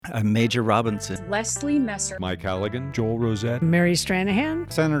Major Robinson. Leslie Messer. Mike Halligan. Joel Rosette. Mary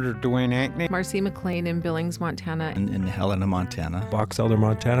Stranahan. Senator Dwayne Ankney. Marcy McLean in Billings, Montana. In Helena, Montana. Box Elder,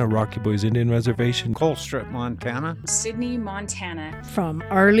 Montana. Rocky Boys Indian Reservation. Colstrip, Montana. Sydney, Montana. From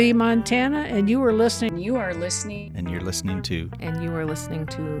Arley, Montana, and you are listening. You are listening. And you're listening to. And you are listening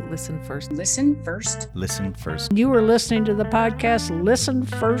to Listen First. Listen First. Listen First. You are listening to the podcast Listen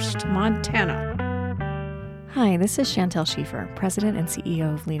First, Montana. Hi, this is Chantel Schiefer, President and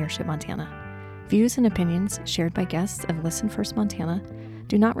CEO of Leadership Montana. Views and opinions shared by guests of Listen First Montana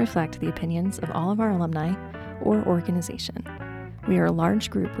do not reflect the opinions of all of our alumni or organization. We are a large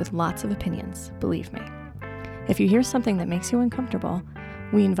group with lots of opinions, believe me. If you hear something that makes you uncomfortable,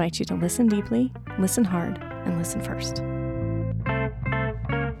 we invite you to listen deeply, listen hard, and listen first.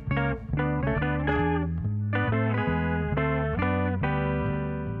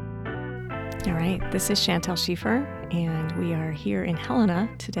 All right, this is Chantel Schiefer, and we are here in Helena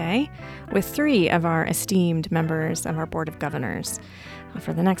today with three of our esteemed members of our Board of Governors.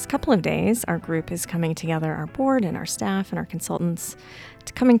 For the next couple of days, our group is coming together, our board and our staff and our consultants,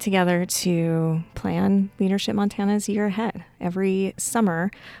 coming together to plan Leadership Montana's year ahead. Every summer,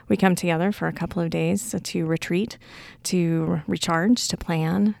 we come together for a couple of days to retreat, to recharge, to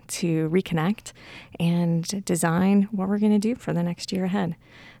plan, to reconnect, and design what we're going to do for the next year ahead.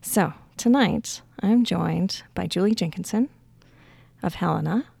 So tonight, I'm joined by Julie Jenkinson of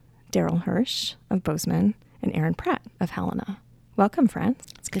Helena, Daryl Hirsch of Bozeman, and Aaron Pratt of Helena. Welcome, friends.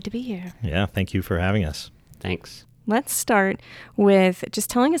 It's good to be here. Yeah, thank you for having us. Thanks. Let's start with just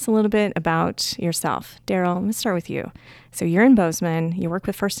telling us a little bit about yourself. Daryl, I'm going to start with you. So you're in Bozeman. You work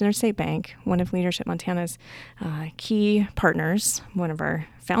with First Interstate Bank, one of Leadership Montana's key partners, one of our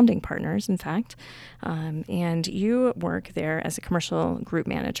founding partners, in fact. And you work there as a commercial group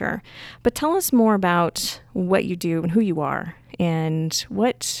manager. But tell us more about what you do and who you are and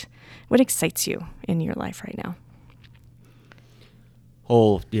what excites you in your life right now.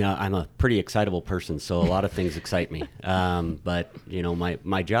 Oh, yeah, I'm a pretty excitable person, so a lot of things excite me. But, you know,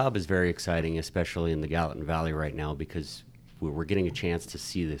 my job is very exciting, especially in the Gallatin Valley right now, because we're getting a chance to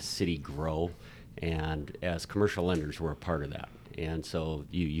see the city grow. And as commercial lenders, we're a part of that. And so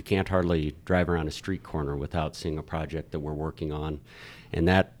you can't hardly drive around a street corner without seeing a project that we're working on. And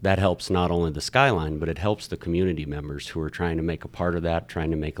that helps not only the skyline, but it helps the community members who are trying to make a part of that,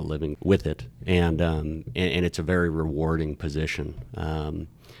 trying to make a living with it. And it's a very rewarding position.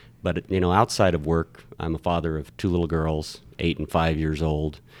 But, you know, outside of work, I'm a father of two little girls, 8 and 5 years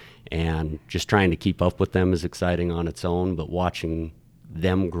old. And just trying to keep up with them is exciting on its own, but watching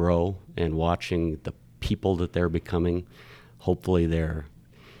them grow and watching the people that they're becoming, hopefully they're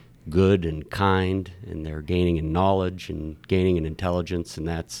good and kind, and they're gaining in knowledge and gaining in intelligence, and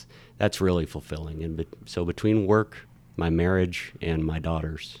that's really fulfilling. And so between work, my marriage, and my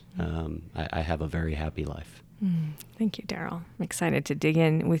daughters, I have a very happy life. Thank you, Daryl. I'm excited to dig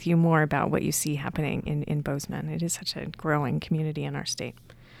in with you more about what you see happening in Bozeman. It is such a growing community in our state.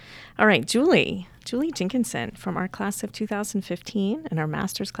 All right, Julie Jenkinson from our class of 2015 and our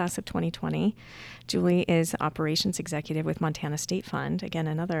master's class of 2020. Julie is operations executive with Montana State Fund. Again,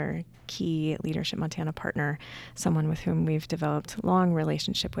 another key Leadership Montana partner, someone with whom we've developed a long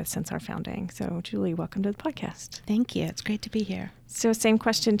relationship with since our founding. So, Julie, welcome to the podcast. Thank you. It's great to be here. So, same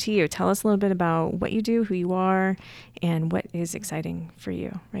question to you. Tell us a little bit about what you do, who you are, and what is exciting for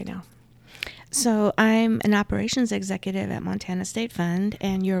you right now. So I'm an operations executive at Montana State Fund,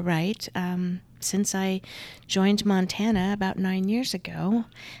 and you're right. Since I joined Montana about 9 years ago,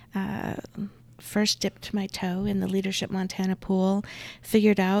 first dipped my toe in the Leadership Montana pool,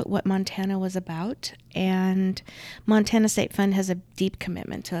 figured out what Montana was about, and Montana State Fund has a deep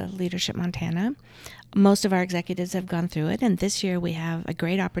commitment to Leadership Montana. Most of our executives have gone through it, and this year we have a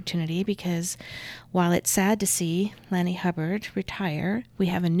great opportunity because while it's sad to see Lanny Hubbard retire, we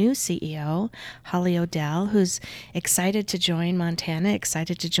have a new CEO, Holly O'Dell, who's excited to join Montana,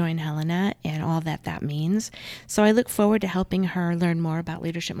 excited to join Helena, and all that means. So I look forward to helping her learn more about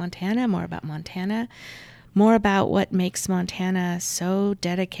Leadership Montana, more about what makes Montana so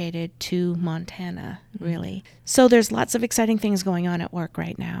dedicated to Montana, really. So there's lots of exciting things going on at work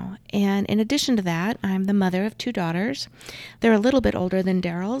right now. And in addition to that, I'm the mother of 2 daughters. They're a little bit older than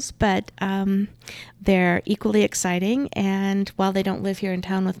Daryl's, but they're equally exciting. And while they don't live here in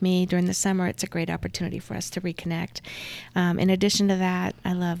town with me during the summer, it's a great opportunity for us to reconnect. In addition to that,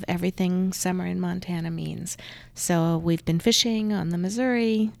 I love everything summer in Montana means. So we've been fishing on the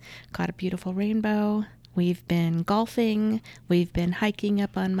Missouri, caught a beautiful rainbow. We've been golfing, we've been hiking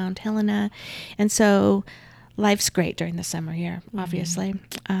up on Mount Helena, and so life's great during the summer here, obviously.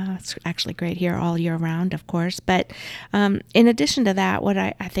 It's actually great here all year round, of course. But in addition to that, what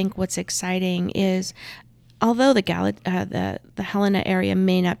I think what's exciting is, although the Helena area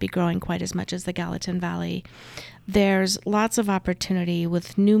may not be growing quite as much as the Gallatin Valley, there's lots of opportunity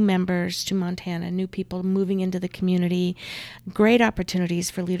with new members to Montana, new people moving into the community, great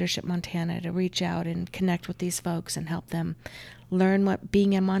opportunities for Leadership Montana to reach out and connect with these folks and help them learn what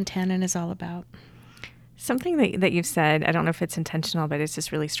being a Montanan is all about. Something that you've said, I don't know if it's intentional, but it's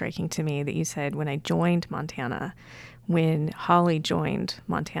just really striking to me that you said, when I joined Montana, when Holly joined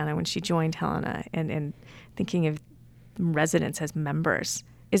Montana, when she joined Helena, and thinking of residents as members.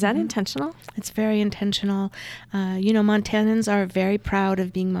 Is that intentional? It's very intentional. Montanans are very proud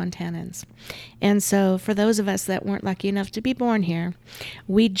of being Montanans. And so for those of us that weren't lucky enough to be born here,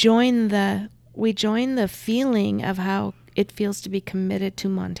 we join the feeling of how it feels to be committed to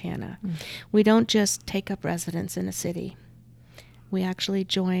Montana. We don't just take up residence in a city. We actually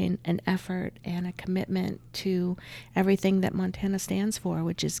join an effort and a commitment to everything that Montana stands for,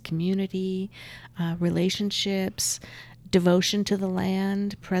 which is community, relationships, devotion to the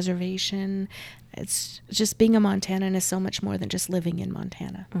land, preservation. It's just being a Montanan is so much more than just living in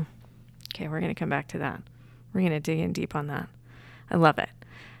Montana. Okay, we're going to come back to that. We're going to dig in deep on that. I love it.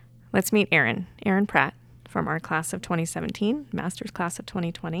 Let's meet Erin Pratt from our class of 2017, master's class of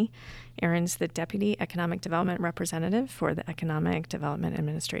 2020. Erin's the Deputy Economic Development Representative for the Economic Development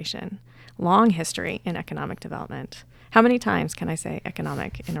Administration. Long history in economic development. How many times can I say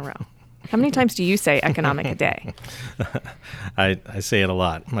economic in a row? How many times do you say economic a day? I say it a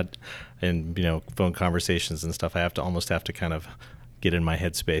lot. In phone conversations and stuff, I almost have to kind of get in my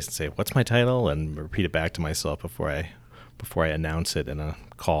headspace and say, what's my title? And repeat it back to myself before I announce it in a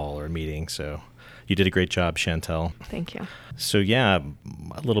call or a meeting. So you did a great job, Chantel. Thank you. So yeah,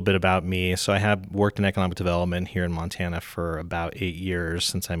 a little bit about me. So I have worked in economic development here in Montana for about 8 years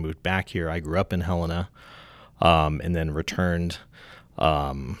since I moved back here. I grew up in Helena and then returned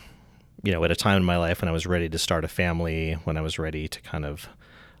at a time in my life when I was ready to start a family, when I was ready to kind of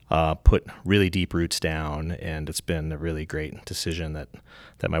put really deep roots down. And it's been a really great decision that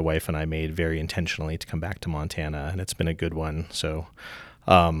my wife and I made very intentionally to come back to Montana, and it's been a good one. So,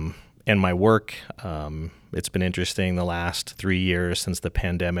 and my work, it's been interesting the last 3 years since the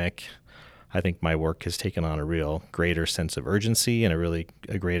pandemic. I think my work has taken on a real greater sense of urgency and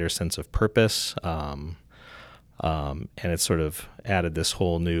a greater sense of purpose. And it's sort of added this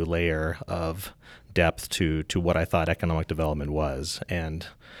whole new layer of depth to what I thought economic development was. And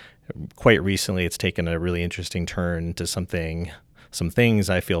quite recently, it's taken a really interesting turn to some things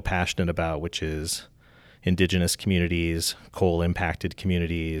I feel passionate about, which is indigenous communities, coal-impacted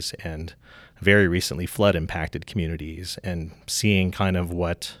communities, and very recently flood-impacted communities, and seeing kind of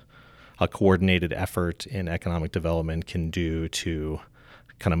what a coordinated effort in economic development can do to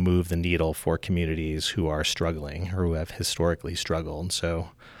kind of move the needle for communities who are struggling or who have historically struggled. So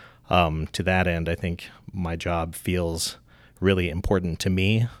to that end, I think my job feels really important to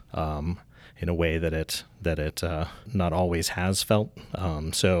me in a way that it not always has felt.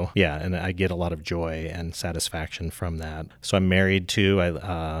 So yeah, and I get a lot of joy and satisfaction from that. So I'm married to,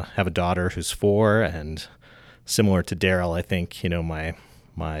 I have a daughter who's 4, and similar to Daryl, I think,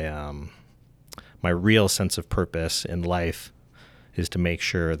 my real sense of purpose in life is to make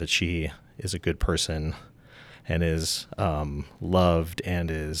sure that she is a good person and is loved and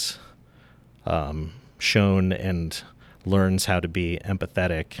is shown and learns how to be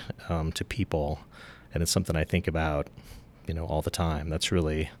empathetic to people. And it's something I think about, all the time. That's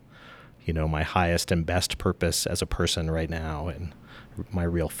really, my highest and best purpose as a person right now and my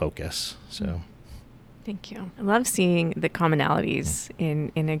real focus. So. Thank you. I love seeing the commonalities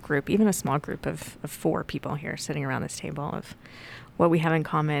in a group, even a small group of 4 people here sitting around this table, of what we have in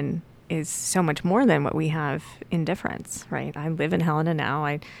common is so much more than what we have in difference, right? I live in Helena now.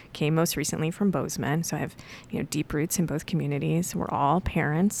 I came most recently from Bozeman, so I have, deep roots in both communities. We're all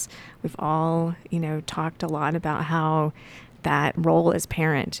parents. We've all, talked a lot about how that role as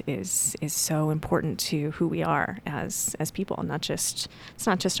parent is so important to who we are as people. It's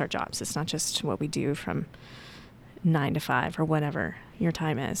not just our jobs. It's not just what we do from 9 to 5 or whatever your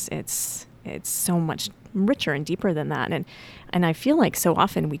time is. It's so much richer and deeper than that. And I feel like so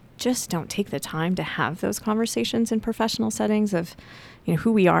often we just don't take the time to have those conversations in professional settings of,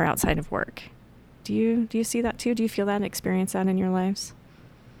 who we are outside of work. Do you see that too? Do you feel that and experience that in your lives?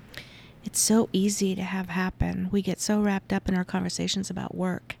 It's so easy to have happen. We get so wrapped up in our conversations about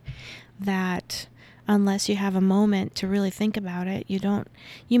work that unless you have a moment to really think about it.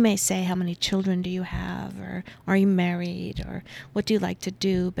 You may say, how many children do you have, or are you married, or what do you like to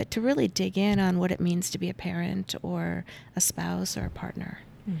do, but to really dig in on what it means to be a parent or a spouse or a partner.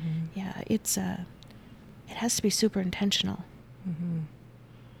 Yeah, it has to be super intentional.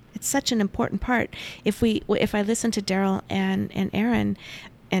 It's such an important part. If I listen to Daryl and Aaron,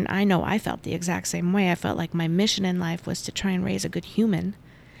 and I know I felt the exact same way. I felt like my mission in life was to try and raise a good human.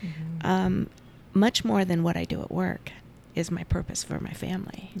 Much more than what I do at work is my purpose for my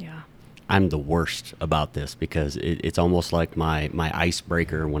family. Yeah. I'm the worst about this because it's almost like my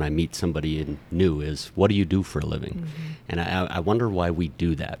icebreaker when I meet somebody new is, what do you do for a living? And I wonder why we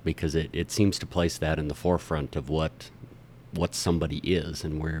do that, because it seems to place that in the forefront of what somebody is,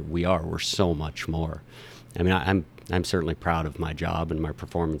 and where we're so much more. I mean, I'm certainly proud of my job and my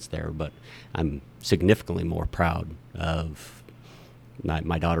performance there, but I'm significantly more proud of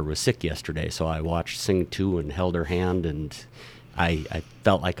my daughter was sick yesterday, so I watched Sing 2 and held her hand, and I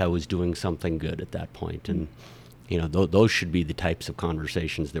felt like I was doing something good at that point. And those should be the types of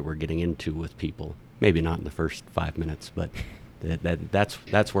conversations that we're getting into with people. Maybe not in the first 5 minutes, but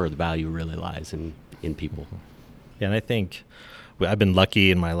that's where the value really lies in people. Yeah, and I think I've been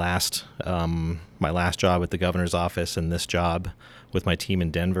lucky in my last job at the governor's office and this job with my team in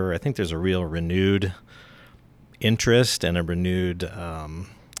Denver. I think there's a real renewed interest and a renewed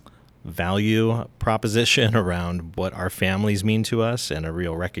value proposition around what our families mean to us, and a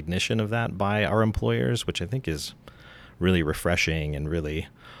real recognition of that by our employers, which I think is really refreshing and really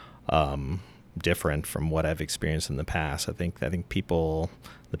different from what I've experienced in the past. I think the people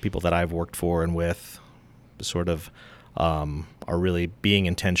that I've worked for and with sort of are really being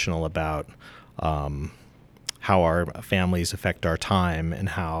intentional about how our families affect our time, and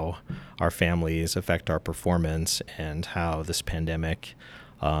how our families affect our performance, and how this pandemic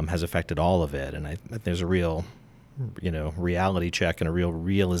has affected all of it. And there's a real, reality check and a real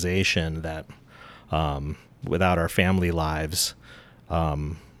realization that without our family lives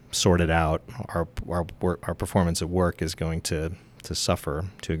sorted out, our performance at work is going to suffer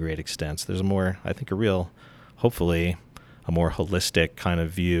to a great extent. So there's hopefully a more holistic kind of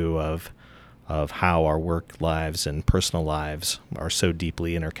view of how our work lives and personal lives are so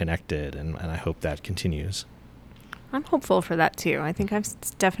deeply interconnected, and I hope that continues. I'm hopeful for that too. I think I've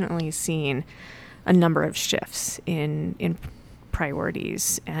definitely seen a number of shifts in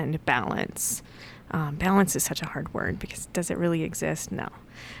priorities and balance. Balance is such a hard word, because does it really exist? No.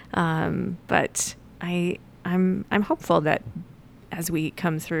 But I'm hopeful that as we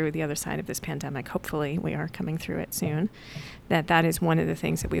come through the other side of this pandemic, hopefully we are coming through it soon, that is one of the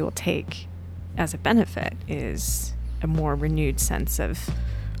things that we will take as a benefit, is a more renewed sense of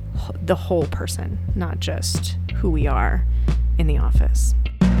the whole person, not just who we are in the office.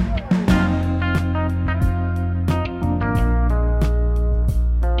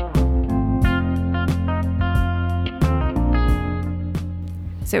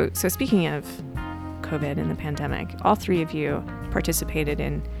 So speaking of COVID and the pandemic, all three of you participated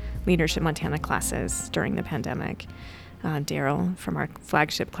in Leadership Montana classes during the pandemic. Daryl from our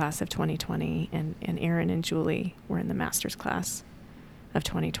flagship class of 2020, and Aaron and Julie were in the master's class of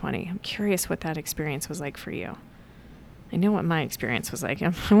 2020. I'm curious what that experience was like for you. I know what my experience was like.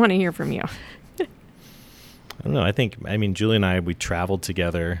 I want to hear from you. I don't know. I mean, Julie and I, we traveled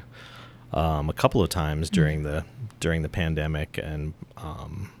together a couple of times during the pandemic, and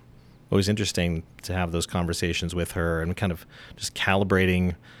it was interesting to have those conversations with her, and kind of just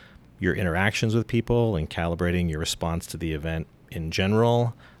calibrating your interactions with people and calibrating your response to the event in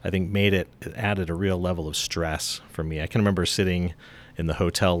general. I think it added a real level of stress for me. I can remember sitting in the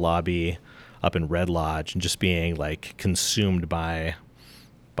hotel lobby up in Red Lodge and just being like consumed by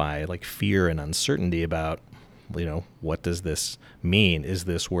like fear and uncertainty about, what does this mean? Is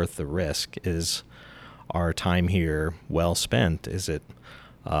this worth the risk? Is our time here well spent? Is it,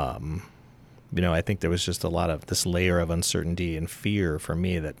 I think there was just a lot of this layer of uncertainty and fear for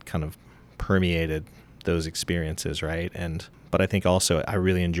me that kind of permeated those experiences, right? But I think also I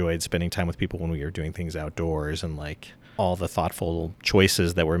really enjoyed spending time with people when we were doing things outdoors, and like all the thoughtful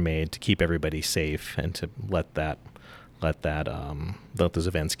choices that were made to keep everybody safe and to let those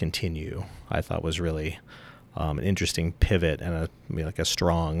events continue. I thought was really an interesting pivot and a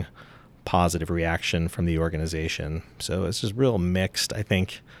strong positive reaction from the organization. So it's just real mixed, I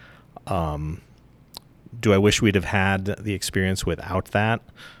think. Do I wish we'd have had the experience without that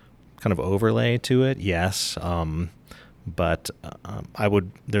kind of overlay to it? Yes. But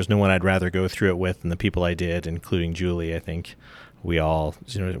there's no one I'd rather go through it with than the people I did, including Julie. I think we all,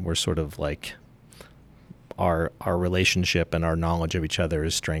 we're sort of like our relationship and our knowledge of each other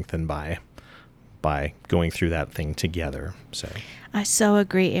is strengthened by by going through that thing together. So I so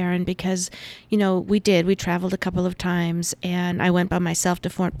agree, Aaron, because, we traveled a couple of times, and I went by myself to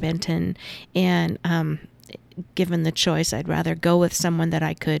Fort Benton, and given the choice, I'd rather go with someone that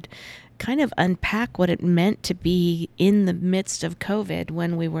I could kind of unpack what it meant to be in the midst of COVID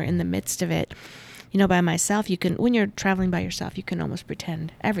when we were in the midst of it. By myself, when you're traveling by yourself, you can almost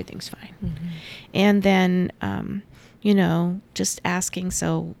pretend everything's fine. Mm-hmm. And then, just asking,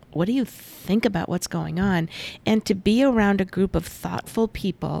 so what do you think about what's going on? And to be around a group of thoughtful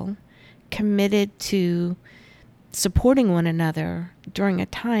people committed to supporting one another during a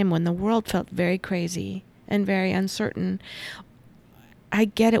time when the world felt very crazy and very uncertain. I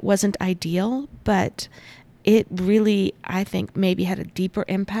get it wasn't ideal, but it really, I think, maybe had a deeper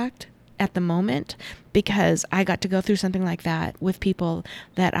impact at the moment because I got to go through something like that with people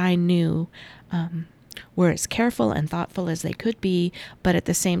that I knew were as careful and thoughtful as they could be, but at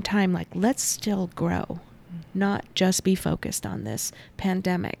the same time, let's still grow, not just be focused on this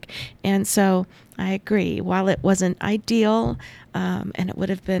pandemic. And so I agree, while it wasn't ideal, and it would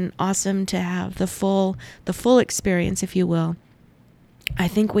have been awesome to have the full experience, if you will, I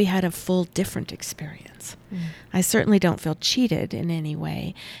think we had a full different experience. Mm. I certainly don't feel cheated in any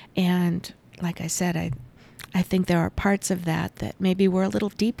way. And like I said, I think there are parts of that maybe were a little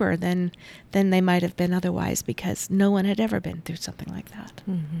deeper than they might have been otherwise because no one had ever been through something like that.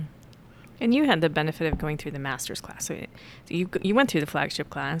 Mm-hmm. And you had the benefit of going through the master's class. So you went through the flagship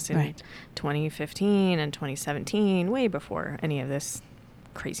class in 2015 and 2017, way before any of this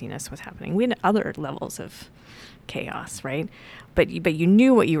craziness was happening. We had other levels of chaos, right? But you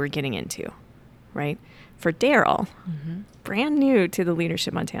knew what you were getting into, right? For Daryl, mm-hmm. brand new to the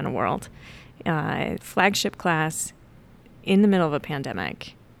Leadership Montana world, flagship class in the middle of a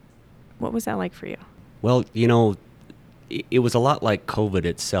pandemic. What was that like for you? Well, it was a lot like COVID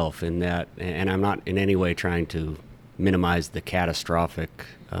itself in that, and I'm not in any way trying to minimize the catastrophic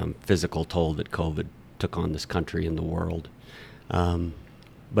physical toll that COVID took on this country and the world.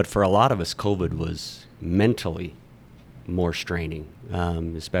 But for a lot of us, COVID was mentally more straining,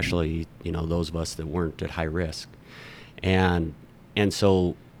 especially, those of us that weren't at high risk. And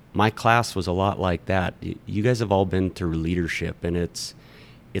so my class was a lot like that. You guys have all been through leadership, and it's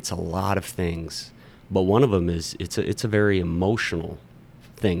a lot of things. But one of them is it's a very emotional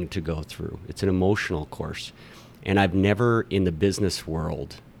thing to go through. It's an emotional course. And I've never in the business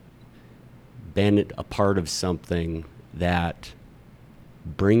world been a part of something that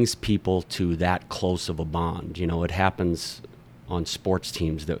brings people to that close of a bond. It happens on sports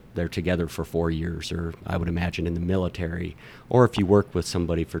teams that they're together for 4 years, or I would imagine in the military, or if you work with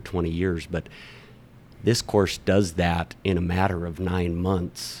somebody for 20 years. But this course does that in a matter of 9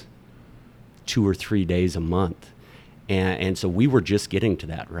 months, 2 or 3 days a month. And so we were just getting to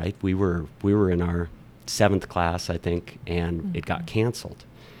that, right? We were in our 7th class, I think, and mm-hmm. it got canceled.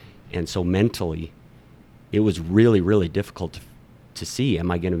 And so mentally, it was really, really difficult to see, am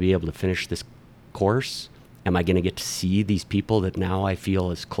I going to be able to finish this course? Am I going to get to see these people that now I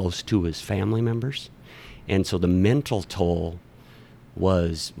feel as close to as family members? And so the mental toll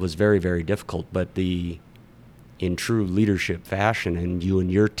was very, very difficult. But in true leadership fashion, and you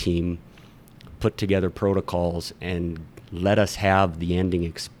and your team put together protocols and let us have the ending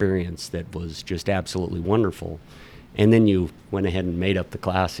experience that was just absolutely wonderful. And then you went ahead and made up the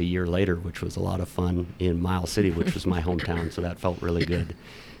class a year later, which was a lot of fun in Miles City, which was my hometown, so that felt really good.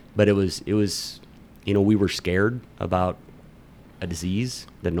 But it was, we were scared about a disease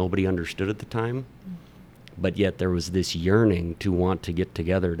that nobody understood at the time, but yet there was this yearning to want to get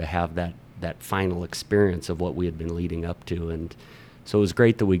together to have that final experience of what we had been leading up to. And so it was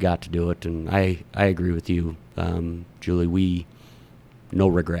great that we got to do it, and I agree with you, Julie. No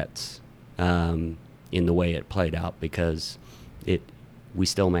regrets in the way it played out, because we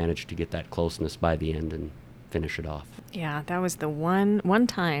still managed to get that closeness by the end and finish it off. Yeah, that was the one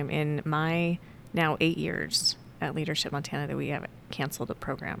time in my now 8 years at Leadership Montana that we have canceled a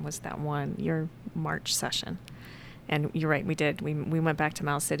program, was that your March session. And you're right, we did. We went back to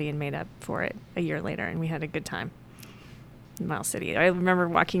Miles City and made up for it a year later, and we had a good time. Miles City. I remember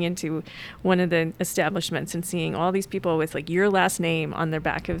walking into one of the establishments and seeing all these people with your last name on their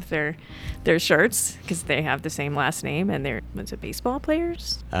back of their shirts, because they have the same last name, and was it baseball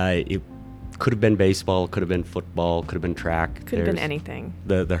players? It could have been baseball, could have been football, could have been track. Could have been anything.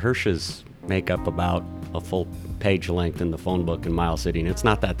 The Hirsches make up about a full page length in the phone book in Miles City, and it's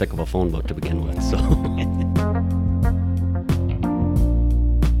not that thick of a phone book to begin with.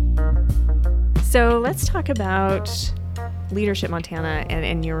 So let's talk about Leadership Montana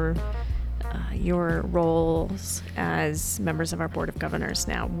and your your roles as members of our Board of Governors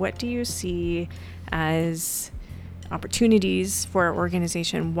now, what do you see as opportunities for our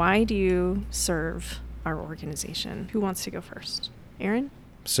organization? Why do you serve our organization? Who wants to go first? Aaron?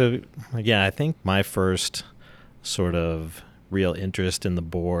 So, yeah, I think my first sort of real interest in the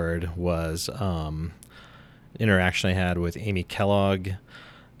board was interaction I had with Amy Kellogg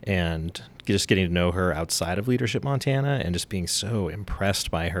and just getting to know her outside of Leadership Montana and just being so impressed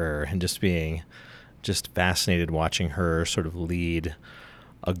by her and just being just fascinated watching her sort of lead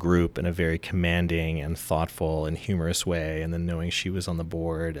a group in a very commanding and thoughtful and humorous way, and then knowing she was on the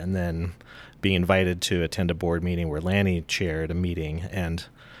board, and then being invited to attend a board meeting where Lanny chaired a meeting, and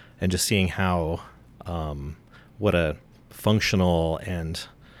just seeing how what a functional and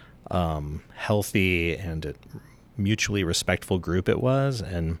healthy and mutually respectful group it was.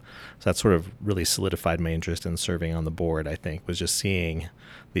 And so that sort of really solidified my interest in serving on the board, I think, was just seeing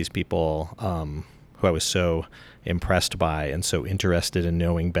these people who I was so impressed by and so interested in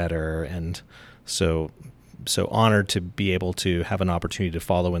knowing better, and so honored to be able to have an opportunity to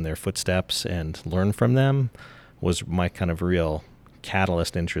follow in their footsteps and learn from them, was my kind of real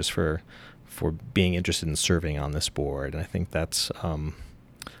catalyst interest for being interested in serving on this board. And I think that's kind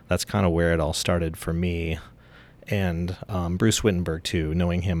of where it all started for me. And Bruce Wittenberg too,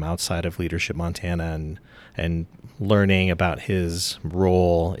 knowing him outside of Leadership Montana and learning about his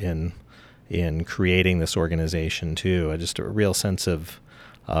role in creating this organization too. Just a real sense of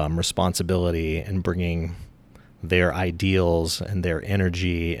responsibility and bringing their ideals and their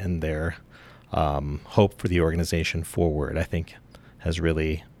energy and their hope for the organization forward, I think has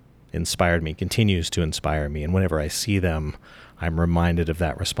really inspired me, continues to inspire me. And whenever I see them, I'm reminded of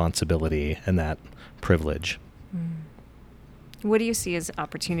that responsibility and that privilege. What do you see as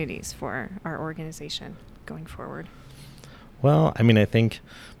opportunities for our organization going forward? Well, I mean, I think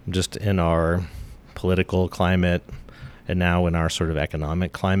just in our political climate and now in our sort of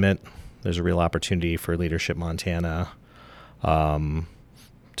economic climate, there's a real opportunity for Leadership Montana to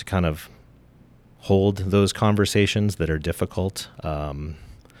kind of hold those conversations that are difficult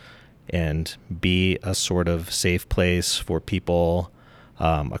and be a sort of safe place for people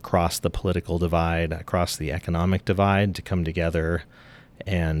across the political divide, across the economic divide, to come together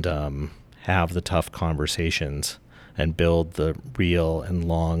and have the tough conversations and build the real and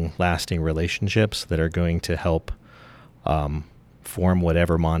long-lasting relationships that are going to help form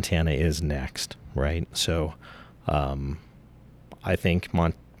whatever Montana is next, right? So I think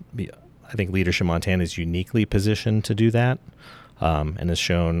Leadership Montana is uniquely positioned to do that and has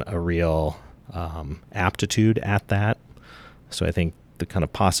shown a real aptitude at that. So I think the kind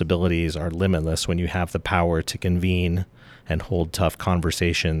of possibilities are limitless when you have the power to convene and hold tough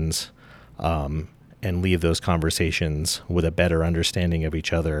conversations and leave those conversations with a better understanding of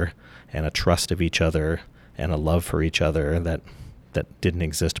each other and a trust of each other and a love for each other that didn't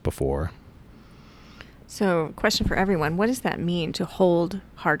exist before. So, question for everyone. What does that mean to hold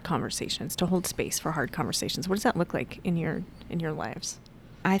hard conversations, to hold space for hard conversations? What does that look like in your lives?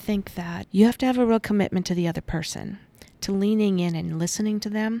 I think that you have to have a real commitment to the other person, to leaning in and listening to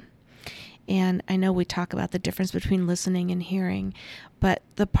them. And I know we talk about the difference between listening and hearing, but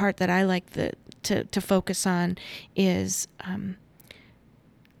the part that I like to focus on is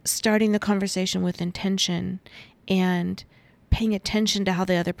starting the conversation with intention and paying attention to how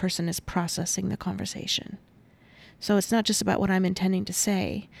the other person is processing the conversation. So it's not just about what I'm intending to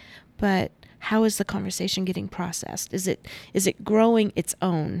say, but how is the conversation getting processed? Is it growing its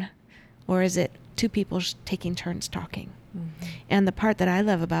own, or is it two people taking turns talking? Mm-hmm. And the part that I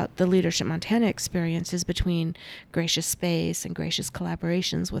love about the Leadership Montana experience is between Gracious Space and Gracious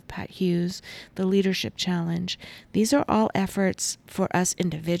Collaborations with Pat Hughes, the Leadership Challenge. These are all efforts for us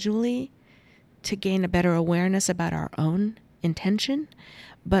individually to gain a better awareness about our own intention,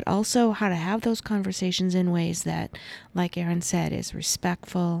 but also how to have those conversations in ways that, like Aaron said, is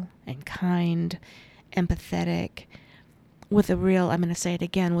respectful and kind, empathetic, with a real, I'm going to say it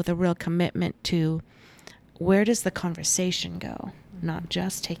again, with a real commitment to where does the conversation go, not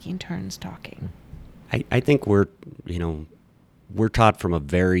just taking turns talking. I think we're taught from a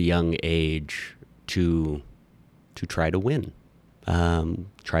very young age to try to win.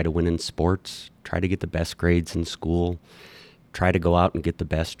 Try to win in sports, try to get the best grades in school, try to go out and get the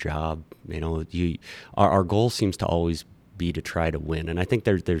best job. Our goal seems to always be to try to win. And I think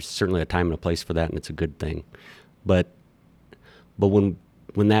there's certainly a time and a place for that, and it's a good thing. But when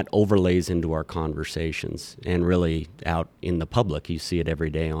that overlays into our conversations and really out in the public, you see it every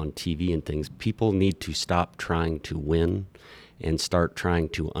day on TV and things, people need to stop trying to win and start trying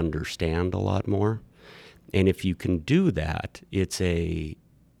to understand a lot more. And if you can do that, it's a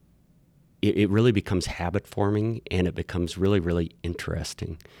it really becomes habit forming, and it becomes really, really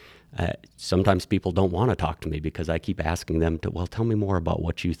interesting. Sometimes people don't want to talk to me because I keep asking them to, well, tell me more about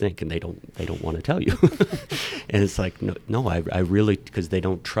what you think, and they don't want to tell you. And it's like, no, I really, because they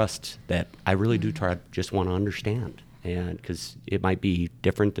don't trust that I really do just want to understand. And because it might be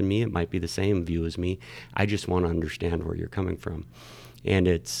different than me, it might be the same view as me. I just want to understand where you're coming from. And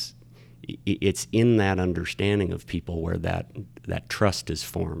it's in that understanding of people where that trust is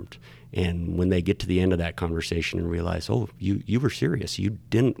formed. And when they get to the end of that conversation and realize, oh, you were serious, you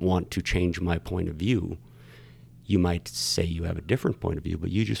didn't want to change my point of view. You might say you have a different point of view,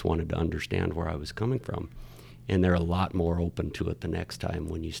 but you just wanted to understand where I was coming from. And they're a lot more open to it the next time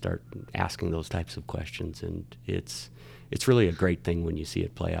when you start asking those types of questions. And it's really a great thing when you see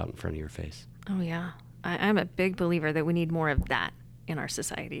it play out in front of your face. Oh, yeah. I'm a big believer that we need more of that in our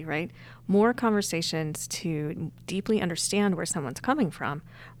society, right? More conversations to deeply understand where someone's coming from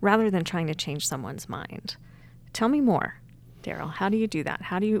rather than trying to change someone's mind. Tell me more, Daryl. How do you do that?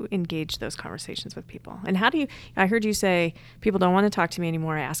 How do you engage those conversations with people? And I heard you say people don't want to talk to me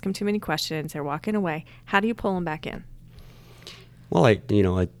anymore. I ask them too many questions. They're walking away. How do you pull them back in? Well,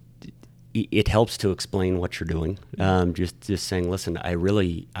 it helps to explain what you're doing. Just saying, listen,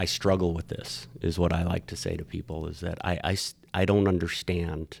 I struggle with this is what I like to say to people, is that I don't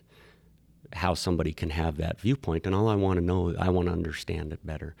understand how somebody can have that viewpoint, and all I want to know, I want to understand it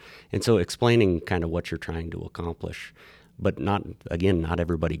better. And so explaining kind of what you're trying to accomplish, but not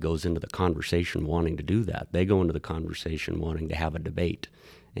everybody goes into the conversation wanting to do that. They go into the conversation wanting to have a debate.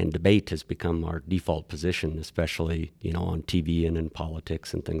 And debate has become our default position, especially, on TV and in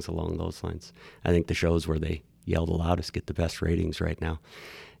politics and things along those lines. I think the shows where they yell the loudest get the best ratings right now.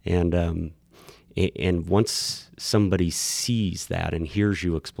 And once somebody sees that and hears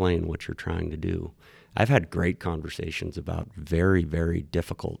you explain what you're trying to do, I've had great conversations about very, very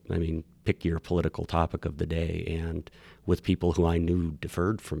difficult, pick your political topic of the day, and with people who I knew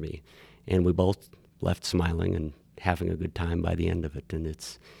deferred from me. And we both left smiling and having a good time by the end of it. And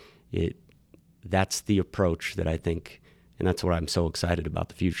that's the approach that I think, and that's what I'm so excited about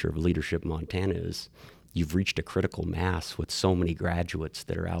the future of Leadership Montana is. You've reached a critical mass with so many graduates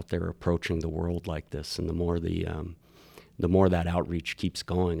that are out there approaching the world like this, and the more that outreach keeps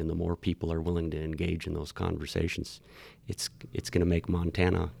going, and the more people are willing to engage in those conversations, it's going to make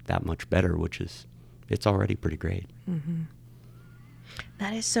Montana that much better, it's already pretty great. Mm-hmm.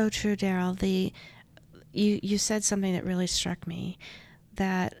 That is so true, Daryl. You said something that really struck me,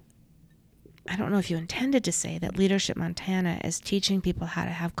 that I don't know if you intended to say that Leadership Montana is teaching people how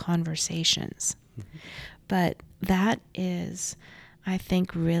to have conversations. Mm-hmm. But that is, I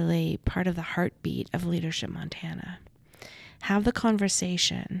think, really part of the heartbeat of Leadership Montana. Have the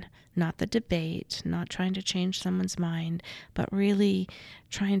conversation, not the debate, not trying to change someone's mind, but really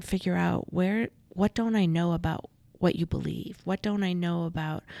try and figure out what don't I know about what you believe? What don't I know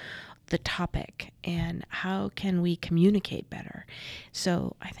about the topic, and how can we communicate better?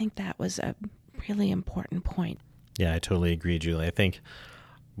 So I think that was a really important point. Yeah, I totally agree, Julie. I think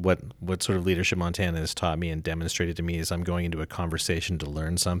what sort of Leadership Montana has taught me and demonstrated to me is I'm going into a conversation to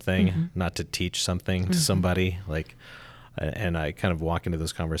learn something, mm-hmm. not to teach something mm-hmm. to somebody. And I kind of walk into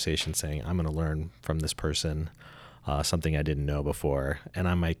those conversations saying, I'm going to learn from this person something I didn't know before, and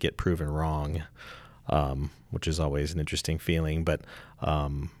I might get proven wrong, which is always an interesting feeling. But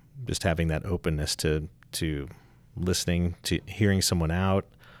just having that openness to listening, to hearing someone out,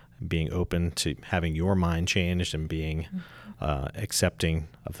 being open to having your mind changed, and being accepting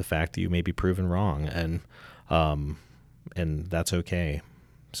of the fact that you may be proven wrong, and that's okay.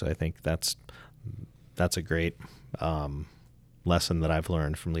 So I think that's a great lesson that I've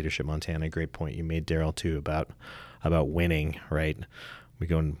learned from Leadership Montana. Great point you made, Daryl, too, about winning. Right? We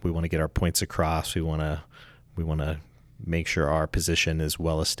want to get our points across. We want to make sure our position is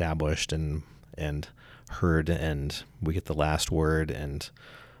well established and heard, and we get the last word, and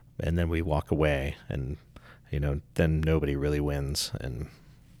then we walk away, and then nobody really wins, and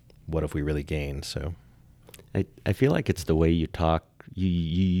what have we really gained? So I feel like it's the way you talk.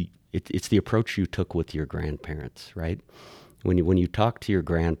 It's the approach you took with your grandparents, right? When you talk to your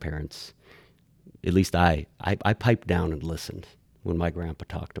grandparents, at least I piped down and listened when my grandpa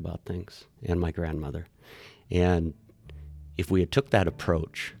talked about things, and my grandmother. And if we had took that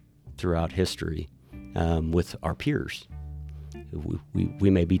approach throughout history with our peers, we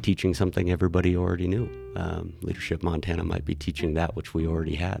may be teaching something everybody already knew. Leadership Montana might be teaching that which we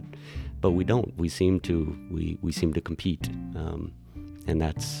already had, but we don't. We seem to compete, and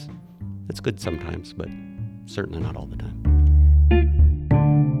that's good sometimes, but certainly not all the time.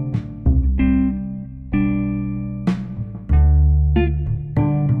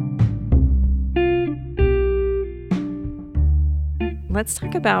 let's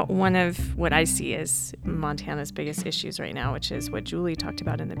talk about one of what I see as Montana's biggest issues right now, which is what Julie talked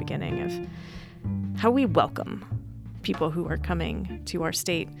about in the beginning of how we welcome people who are coming to our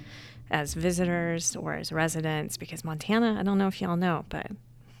state as visitors or as residents, because Montana, I don't know if y'all know, but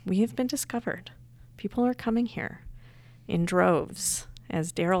we have been discovered. People are coming here in droves,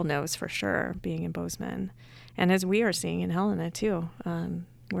 as Daryl knows for sure, being in Bozeman, and as we are seeing in Helena too.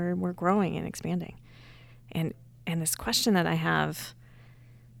 We're growing and expanding. And this question that I have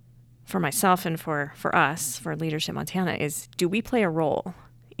for myself and for us, for Leadership Montana, is, do we play a role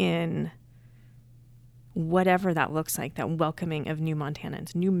in whatever that looks like, that welcoming of new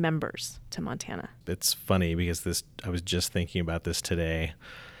Montanans, new members to Montana? It's funny because I was just thinking about this today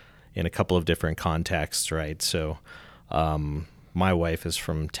in a couple of different contexts, right? So my wife is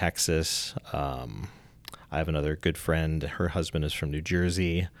from Texas. I have another good friend. Her husband is from New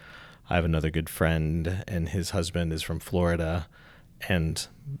Jersey. I have another good friend, and his husband is from Florida. And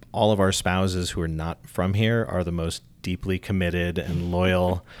all of our spouses who are not from here are the most deeply committed and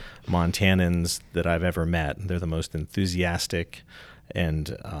loyal Montanans that I've ever met. They're the most enthusiastic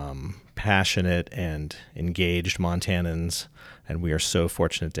and passionate and engaged Montanans, and we are so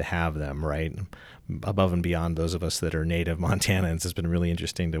fortunate to have them, right? Above and beyond those of us that are native Montanans, it's been really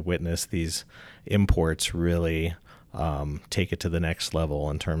interesting to witness these imports really take it to the next level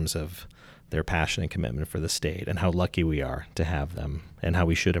in terms of their passion and commitment for the state, and how lucky we are to have them and how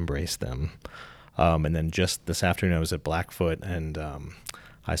we should embrace them. And then just this afternoon I was at Blackfoot, and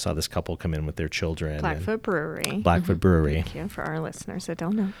I saw this couple come in with their children. Blackfoot Brewery. Blackfoot Brewery. Thank you for our listeners that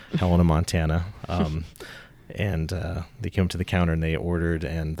don't know. Helena, Montana. And they came to the counter and they ordered,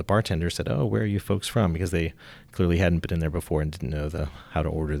 and the bartender said, "Oh, where are you folks from?" Because they clearly hadn't been in there before and didn't know how to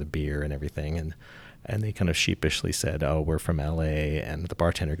order the beer and everything. And they kind of sheepishly said, "Oh, we're from LA." And the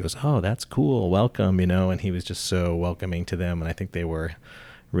bartender goes, "Oh, that's cool. Welcome," and he was just so welcoming to them. And I think they were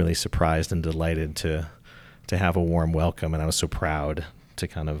really surprised and delighted to have a warm welcome. And I was so proud to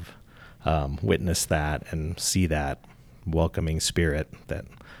kind of witness that and see that welcoming spirit that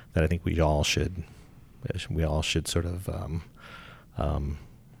I think we all should sort of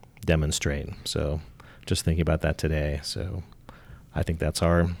demonstrate. So just thinking about that today. So I think that's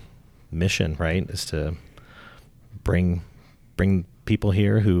our mission, right? Is to bring people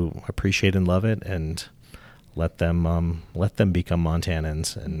here who appreciate and love it, and let them become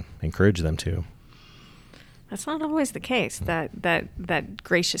Montanans and encourage them to. That's not always the case. That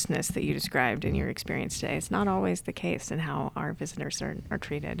graciousness that you described in your experience today, it's not always the case in how our visitors are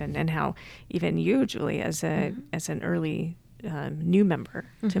treated, and how even you, Julie, as an early new member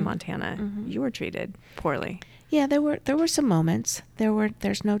to Montana, you were treated poorly. Yeah, there were some moments.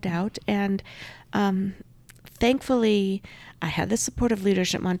 There's no doubt, and thankfully, I had the support of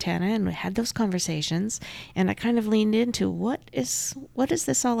Leadership Montana, and we had those conversations, and I kind of leaned into what is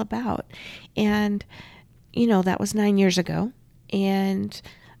this all about, and that was 9 years ago, and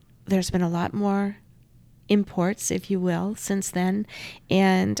there's been a lot more imports, if you will, since then.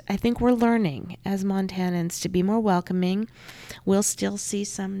 And I think we're learning as Montanans to be more welcoming. We'll still see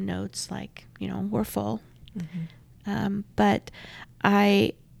some notes like, we're full. But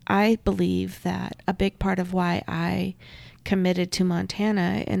I believe that a big part of why I committed to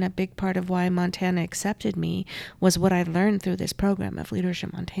Montana, and a big part of why Montana accepted me, was what I learned through this program of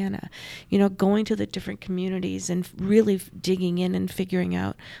Leadership Montana. Going to the different communities and really digging in and figuring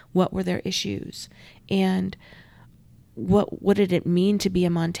out what were their issues, and what did it mean to be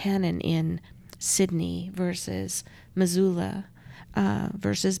a Montanan in Sydney versus Missoula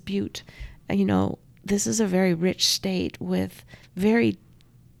versus Butte. This is a very rich state with very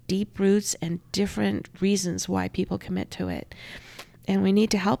deep roots and different reasons why people commit to it. And we need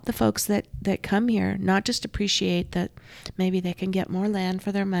to help the folks that come here not just appreciate that maybe they can get more land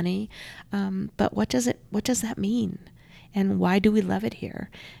for their money, but what does that mean? And why do we love it here?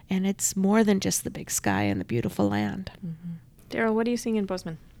 And it's more than just the big sky and the beautiful land. Daryl, what are you seeing in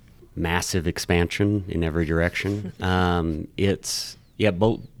Bozeman? Massive expansion in every direction.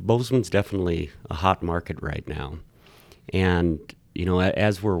 Bozeman's definitely a hot market right now. And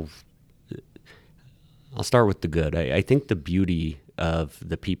I'll start with the good. I think the beauty of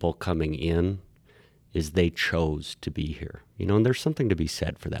the people coming in is they chose to be here. And there's something to be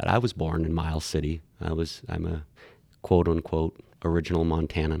said for that. I was born in Miles City. I'm a quote unquote original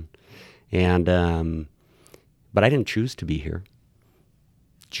Montanan. And but I didn't choose to be here.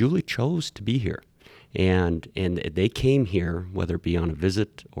 Julie chose to be here. And they came here, whether it be on a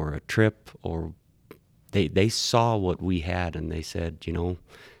visit or a trip, or they saw what we had and they said,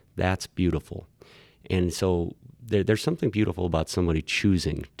 that's beautiful. And so there's something beautiful about somebody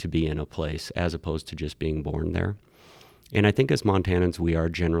choosing to be in a place as opposed to just being born there. And I think as Montanans, we are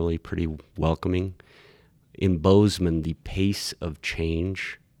generally pretty welcoming. In Bozeman, the pace of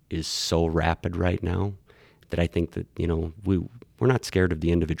change is so rapid right now that I think that, we're not scared of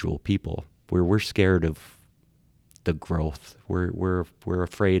the individual people. We're scared of the growth. We're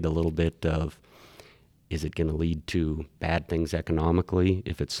afraid a little bit of, is it going to lead to bad things economically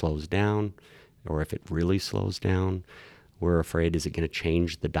if it slows down, or if it really slows down? We're afraid, is it going to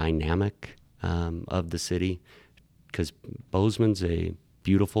change the dynamic of the city? Because Bozeman's a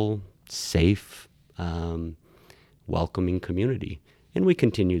beautiful, safe, welcoming community. And we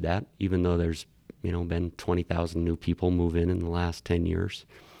continue that, even though there's, been 20,000 new people move in the last 10 years.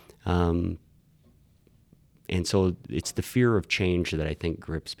 And so it's the fear of change that I think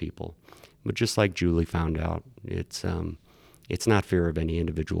grips people. But just like Julie found out, it's not fear of any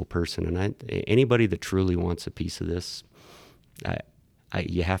individual person. And anybody that truly wants a piece of this,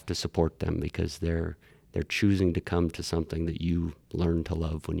 you have to support them, because they're choosing to come to something that you learned to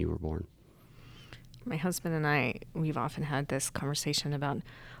love when you were born. My husband and I, we've often had this conversation about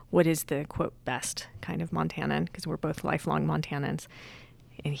what is the, quote, best kind of Montanan, because we're both lifelong Montanans.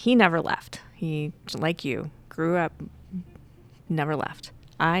 And he never left. He, like you, grew up, never left.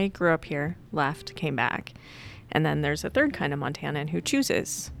 I grew up here, left, came back. And then there's a third kind of Montanan who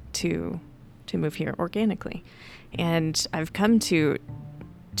chooses to move here organically. And I've come to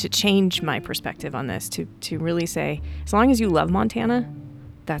change my perspective on this, to really say, as long as you love Montana,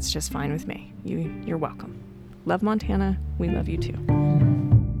 that's just fine with me. You're welcome. Love Montana, we love you too.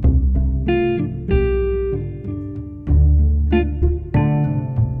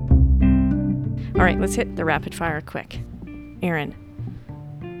 All right, let's hit the rapid fire quick. Aaron,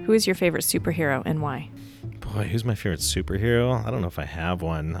 who is your favorite superhero and why? Boy, who's my favorite superhero? I don't know if I have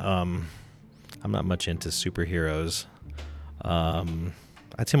one. I'm not much into superheroes.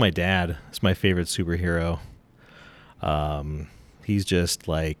 I'd say my dad is my favorite superhero. He's just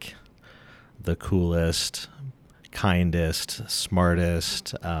like the coolest, kindest,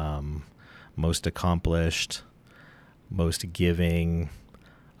 smartest, most accomplished, most giving,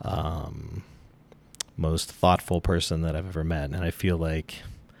 most thoughtful person that I've ever met. And I feel like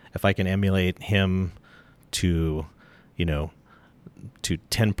if I can emulate him to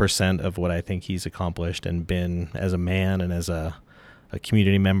 10% of what I think he's accomplished and been as a man and as a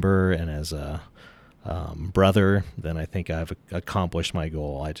community member and as a brother, then I think I've accomplished my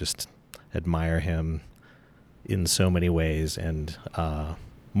goal. I just admire him in so many ways, and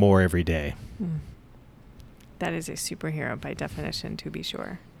more every day. That is a superhero by definition, to be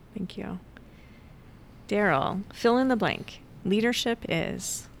sure. Thank you. Daryl, fill in the blank. Leadership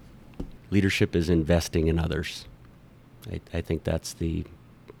is investing in others. I think that's the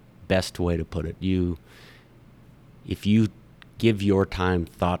best way to put it. If you give your time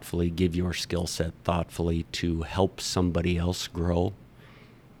thoughtfully, give your skill set thoughtfully to help somebody else grow,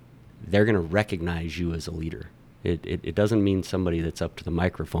 they're going to recognize you as a leader. It doesn't mean somebody that's up to the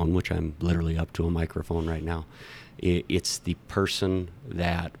microphone, which I'm literally up to a microphone right now. It's the person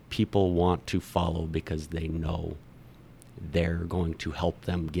that people want to follow because they know they're going to help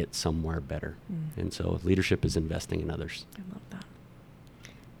them get somewhere better. And so leadership is investing in others. I love that.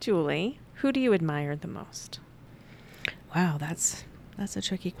 Julie, who do you admire the most? Wow, that's a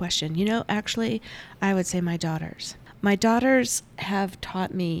tricky question. Actually, I would say my daughters. My daughters have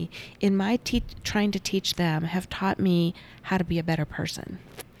taught me, in my trying to teach them, have taught me how to be a better person.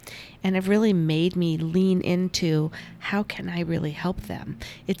 And have really made me lean into how can I really help them.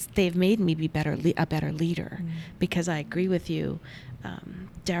 They've made me be a better leader, because I agree with you,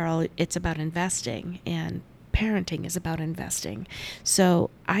 Daryl. It's about investing, and parenting is about investing. So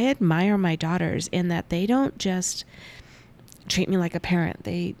I admire my daughters in that they don't just treat me like a parent.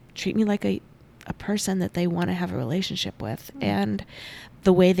 They treat me like a person that they want to have a relationship with. And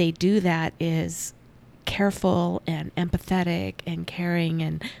the way they do that is careful and empathetic and caring,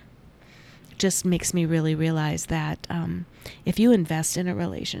 and just makes me really realize that if you invest in a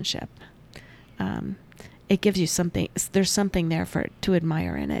relationship, it gives you something. There's something there to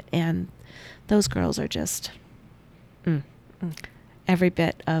admire in it, and those girls are just every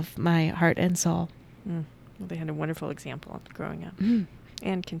bit of my heart and soul. Well, they had a wonderful example growing up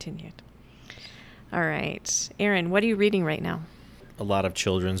and continued. All right, Aaron, what are you reading right now? A lot of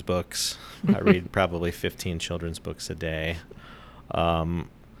children's books. I read probably 15 children's books a day. I've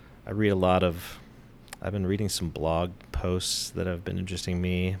been reading some blog posts that have been interesting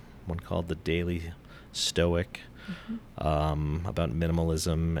me. One called The Daily Stoic, about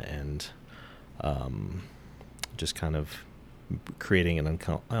minimalism and just kind of creating an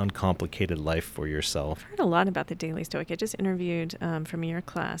uncomplicated life for yourself. I've heard a lot about the Daily Stoic. I just interviewed from your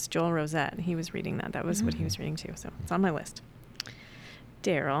class, Joel Rosette. He was reading that. That was what he was reading too. So it's on my list.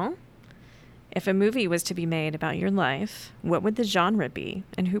 Daryl, if a movie was to be made about your life, what would the genre be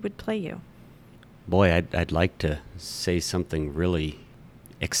and who would play you? Boy, I'd like to say something really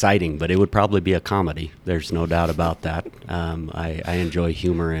exciting, but it would probably be a comedy. There's no doubt about that. I enjoy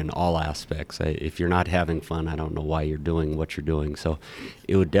humor in all aspects. If you're not having fun, I don't know why you're doing what you're doing. So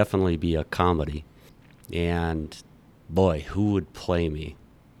it would definitely be a comedy. And boy, who would play me?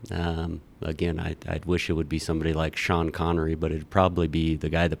 Again, I'd wish it would be somebody like Sean Connery, but it'd probably be the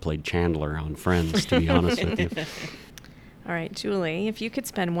guy that played Chandler on Friends, to be honest with you. All right, Julie, if you could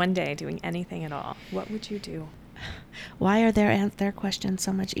spend one day doing anything at all, what would you do? Why are their questions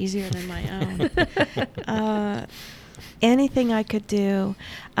so much easier than my own? Anything I could do.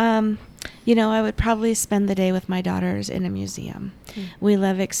 I would probably spend the day with my daughters in a museum. We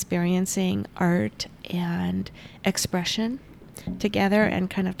love experiencing art and expression together and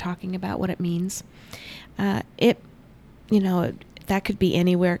kind of talking about what it means. That could be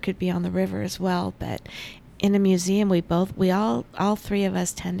anywhere. It could be on the river as well, but in a museum, all three of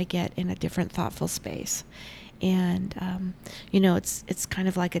us tend to get in a different thoughtful space. And, it's kind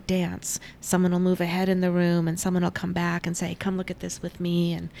of like a dance. Someone will move ahead in the room and someone will come back and say, come look at this with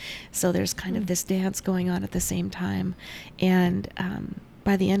me. And so there's kind of this dance going on at the same time. And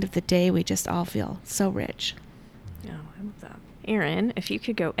by the end of the day, we just all feel so rich. Oh, I love that. Aaron, if you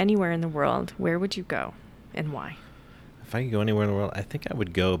could go anywhere in the world, where would you go and why? If I could go anywhere in the world, I think I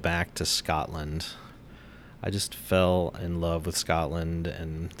would go back to Scotland. I just fell in love with Scotland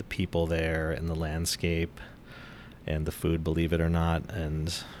and the people there and the landscape and the food, believe it or not,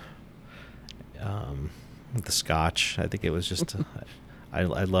 and the Scotch. I think it was just, I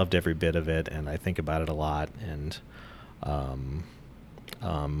loved every bit of it, and I think about it a lot. And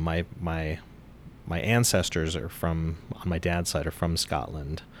my ancestors on my dad's side are from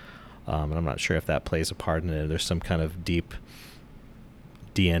Scotland, and I'm not sure if that plays a part in it. There's some kind of deep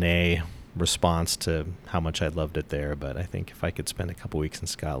DNA response to how much I loved it there, but I think if I could spend a couple weeks in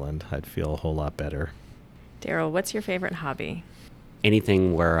Scotland, I'd feel a whole lot better. Daryl, what's your favorite hobby?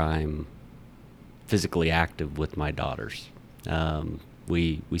 Anything where I'm physically active with my daughters.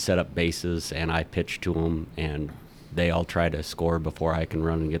 We set up bases, and I pitch to them, and they all try to score before I can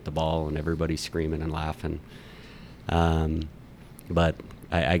run and get the ball, and everybody's screaming and laughing. But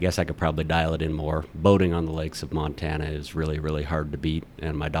I guess I could probably dial it in more. Boating on the lakes of Montana is really, really hard to beat,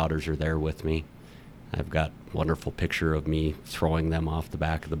 and my daughters are there with me. I've got a wonderful picture of me throwing them off the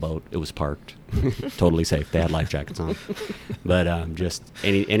back of the boat. It was parked. Totally safe. They had life jackets on. But just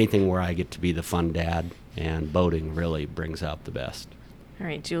anything where I get to be the fun dad, and boating really brings out the best. All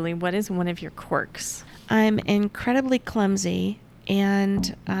right, Julie, what is one of your quirks? I'm incredibly clumsy,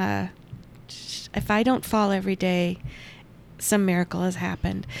 and if I don't fall every day, some miracle has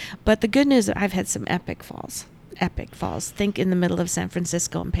happened. But the good news is I've had some epic falls. Think in the middle of San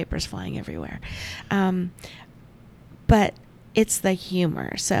Francisco and papers flying everywhere. But it's the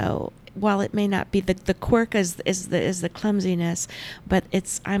humor. So while it may not be the quirk is the clumsiness, but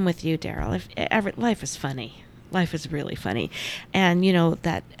I'm with you, Daryl. Life is funny. Life is really funny. And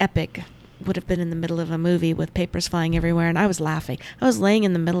that epic would have been in the middle of a movie with papers flying everywhere, and I was laughing. I was laying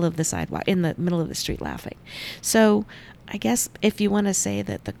in the middle of the sidewalk, in the middle of the street, laughing. So I guess if you want to say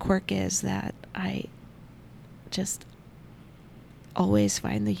that the quirk is that I just always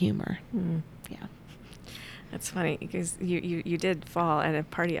find the humor. Yeah. That's funny because you did fall at a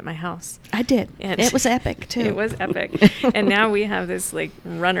party at my house. I did. And it was epic too. It was epic. And now we have this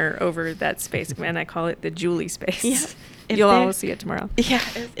runner over that space, and I call it the Julie space. Yeah. You'll all see it tomorrow. Yeah.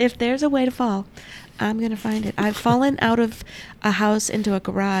 If there's a way to fall, I'm going to find it. I've fallen out of a house into a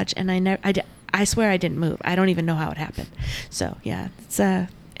garage, and I swear I didn't move. I don't even know how it happened. So yeah, it's a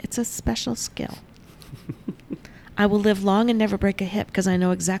special skill. I will live long and never break a hip because I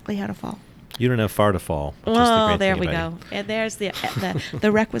know exactly how to fall. You don't have far to fall. Oh, there we go. And there's the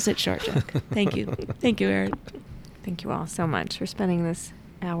requisite short joke. Thank you. Thank you, Erin. Thank you all so much for spending this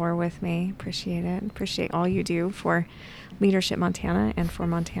hour with me. Appreciate it. Appreciate all you do for Leadership Montana and for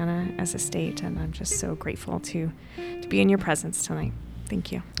Montana as a state. And I'm just so grateful to be in your presence tonight.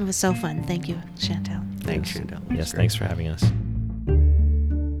 Thank you. It was so fun. Thank you, Chantel. Thanks, Chantel. Yes, thanks for having us.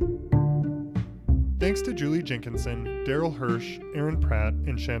 Thanks to Julie Jenkinson, Daryl Hirsch, Aaron Pratt,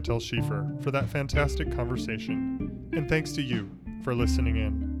 and Chantel Schiefer for that fantastic conversation. And thanks to you for listening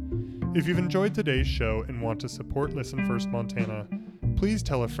in. If you've enjoyed today's show and want to support Listen First Montana, please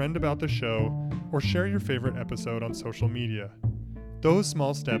tell a friend about the show or share your favorite episode on social media. Those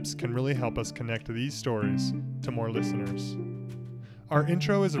small steps can really help us connect these stories to more listeners. Our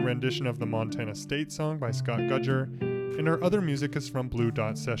intro is a rendition of the Montana State Song by Scott Gudger, and our other music is from Blue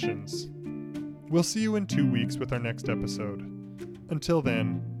Dot Sessions. We'll see you in 2 weeks with our next episode. Until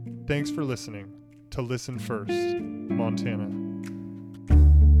then, thanks for listening to Listen First, Montana.